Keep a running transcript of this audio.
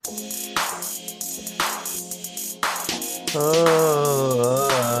Yeah.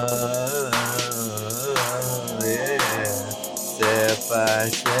 Step by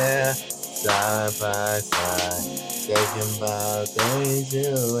step, side by side, thinking about things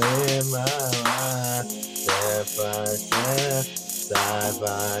you in my life. Step by step, side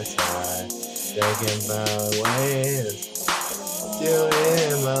by side, thinking about ways you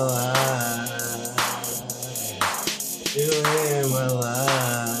in my life. You in my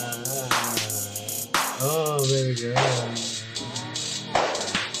life. Oh, baby girl.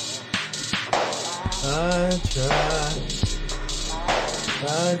 I try,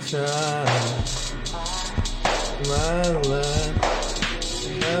 my love.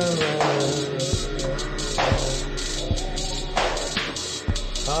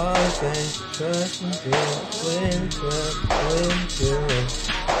 All things trust and do, when to,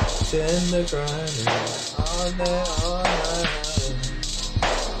 tender grinding, all day, all night.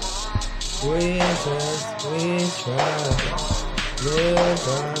 We try, live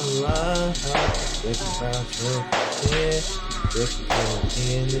our life, think about your shit, different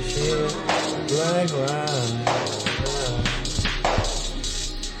in the shit, like wine.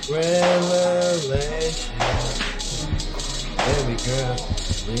 Revaluations, baby girl,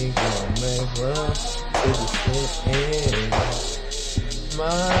 we gon' make love to the shit.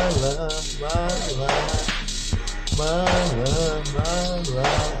 My love, revelation.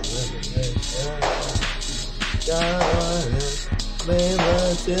 Darling, make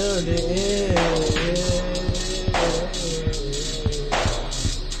love till the end.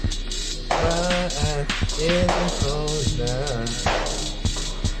 My eyes isn't closed down.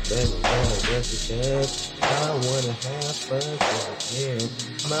 Baby girl, just because I wanna have fun till the end.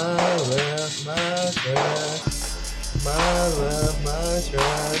 My love, my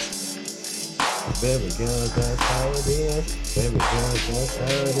trust. Baby girl, that's how it is. Baby girl, that's how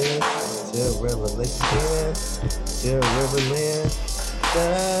it is. Till Revaluations, till Revaluations.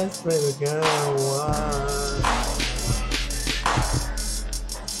 That's baby girl, why?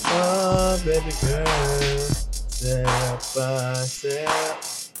 Oh, baby girl, step by step,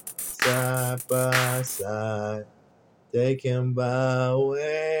 side by side, taking by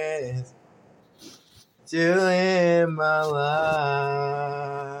ways you in my life.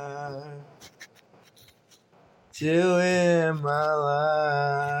 You in my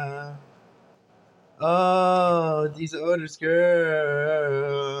life. Oh, these orders,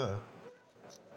 girl.